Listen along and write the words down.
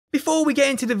Before we get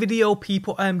into the video,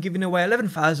 people, I am giving away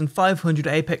 11,500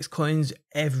 Apex coins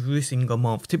every single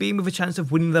month. To be in with a chance of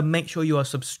winning them, make sure you are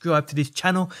subscribed to this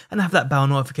channel and have that bell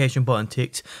notification button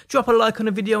ticked. Drop a like on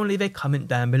the video and leave a comment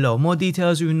down below. More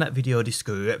details are in that video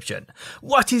description.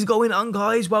 What is going on,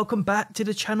 guys? Welcome back to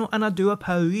the channel and I do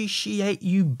appreciate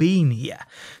you being here.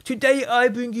 Today I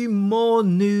bring you more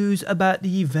news about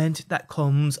the event that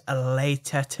comes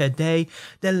later today,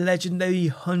 the Legendary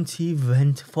Hunt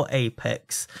event for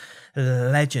Apex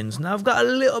Legends. Now I've got a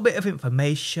little bit of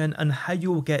information on how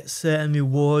you will get certain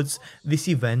rewards this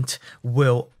event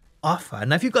will offer.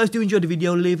 Now if you guys do enjoy the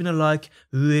video, leaving a like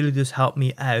really does help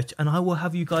me out, and I will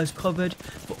have you guys covered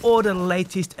for all the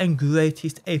latest and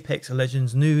greatest Apex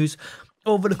Legends news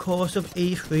over the course of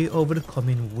E3 over the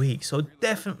coming week. So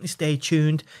definitely stay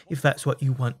tuned if that's what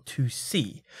you want to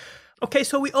see. Okay,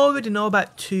 so we already know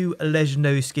about two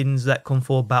legendary skins that come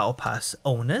for Battle Pass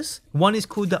owners. One is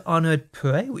called the Honored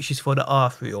Prey, which is for the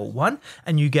R301,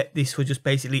 and you get this for just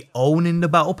basically owning the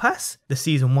Battle Pass, the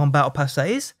Season 1 Battle Pass that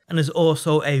is. And there's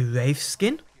also a Wraith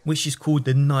skin, which is called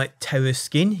the Night Terror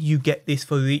skin. You get this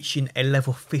for reaching a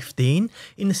level 15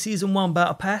 in the Season 1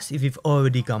 Battle Pass. If you've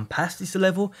already gone past this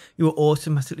level, you will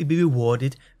automatically be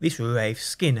rewarded this Wraith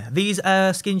skin. These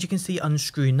are skins you can see on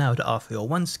screen now, the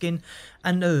R301 skin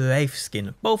and the Wraith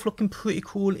skin. Both looking pretty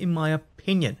cool in my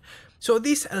opinion. So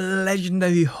this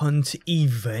Legendary Hunt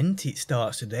event, it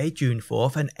starts today, June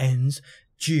 4th, and ends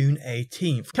June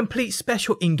 18th. Complete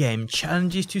special in-game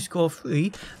challenges to score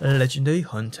free Legendary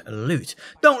Hunt loot.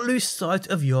 Don't lose sight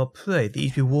of your prey.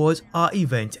 These rewards are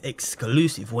event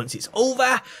exclusive. Once it's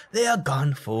over, they are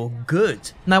gone for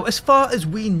good. Now, as far as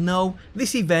we know,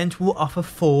 this event will offer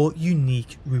 4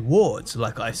 unique rewards.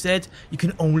 Like I said, you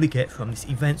can only get from this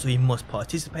event, so you must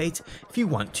participate if you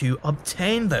want to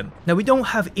obtain them. Now, we don't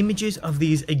have images of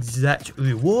these exact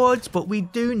rewards, but we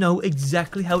do know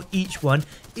exactly how each one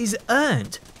is earned.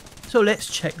 So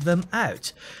let's check them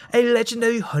out. A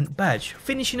Legendary Hunt badge,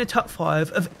 finishing the top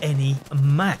 5 of any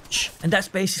match. And that's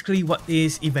basically what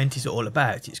this event is all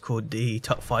about. It's called the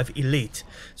top 5 elite.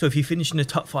 So if you finish in the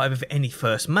top 5 of any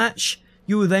first match,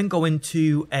 you will then go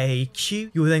into a queue,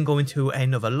 you will then go into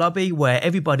another lobby where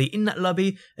everybody in that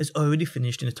lobby has already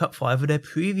finished in the top 5 of their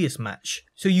previous match.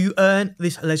 So you earn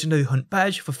this Legendary Hunt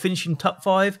badge for finishing top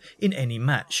 5 in any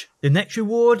match. The next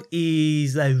reward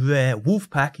is a rare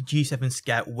Wolfpack G7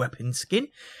 Scout weapon skin,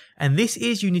 and this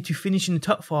is you need to finish in the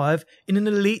top 5 in an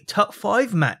elite top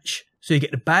 5 match. So you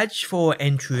get the badge for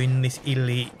entering this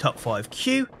elite top 5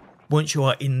 queue. Once you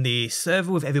are in the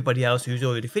server with everybody else who's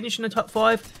already finished in the top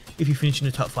 5, if you finish in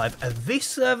the top 5 of this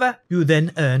server, you will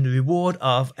then earn the reward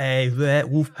of a rare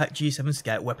Wolfpack G7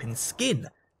 Scout weapon skin.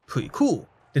 Pretty cool.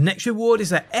 The next reward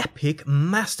is an epic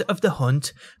Master of the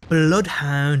Hunt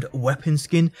Bloodhound weapon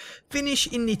skin. Finish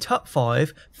in the top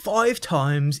 5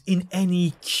 times in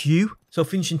any queue. So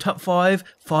finishing top 5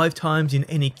 times in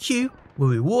any queue will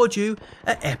reward you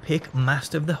an epic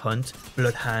Master of the Hunt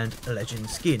Bloodhound legend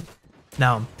skin.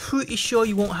 Now I'm pretty sure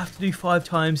you won't have to do 5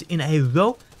 times in a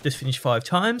row, just finish 5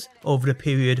 times over the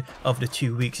period of the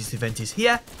 2 weeks this event is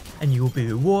here, and you will be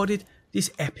rewarded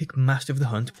this epic Master of the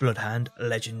Hunt Bloodhound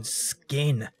legend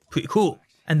skin. Pretty cool.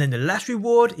 And then the last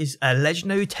reward is a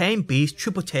Legendary Tame Beast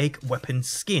Triple Take weapon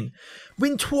skin.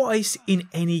 Win twice in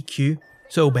any queue,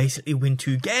 so basically win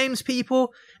 2 games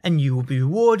people, and you will be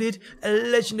rewarded a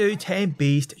Legendary Tame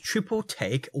Beast Triple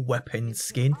Take weapon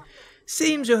skin.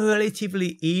 Seems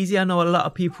relatively easy. I know a lot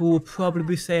of people will probably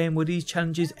be saying, well, these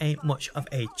challenges ain't much of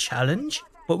a challenge.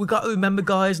 But we got to remember,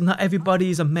 guys, not everybody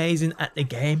is amazing at the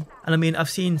game. And I mean, I've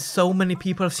seen so many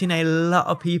people, I've seen a lot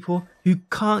of people who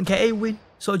can't get a win.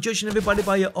 So judging everybody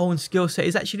by your own skill set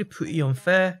is actually pretty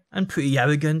unfair and pretty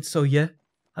arrogant. So yeah,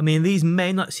 I mean, these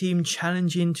may not seem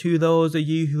challenging to those of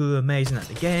you who are amazing at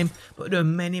the game, but there are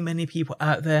many people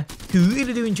out there who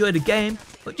really do enjoy the game,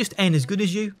 but just ain't as good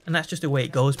as you, and that's just the way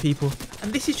it goes, people.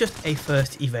 And this is just a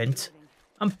first event.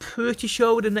 I'm pretty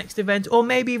sure with the next event, or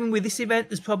maybe even with this event,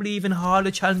 there's probably even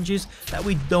harder challenges that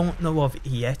we don't know of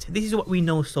yet. This is what we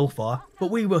know so far,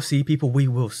 but we will see, people, we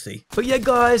will see. But yeah,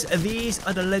 guys, these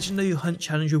are the Legendary Hunt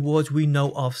Challenge rewards we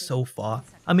know of so far.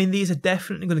 I mean, these are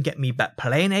definitely going to get me back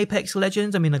playing Apex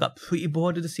Legends. I mean, I got pretty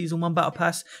bored of the Season 1 Battle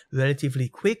Pass relatively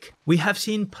quick. We have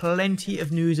seen plenty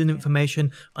of news and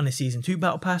information on the Season 2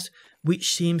 Battle Pass,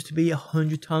 which seems to be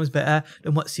 100 times better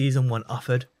than what Season 1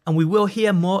 offered. And we will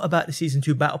hear more about the Season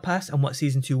 2 Battle Pass and what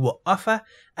Season 2 will offer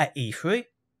at E3.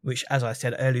 which, as I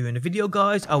said earlier in the video,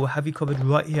 guys, I will have you covered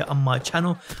right here on my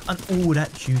channel on all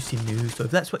that juicy news. So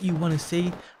if that's what you want to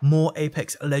see, more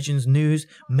Apex Legends news,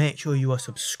 make sure you are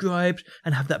subscribed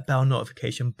and have that bell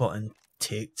notification button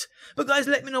ticked. But guys,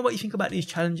 let me know what you think about these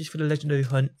challenges for the Legendary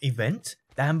Hunt event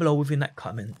down below within that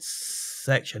comments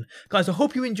section. Guys, I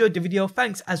hope you enjoyed the video.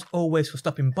 Thanks as always for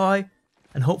stopping by,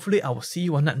 and hopefully I will see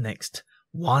you on that next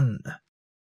one.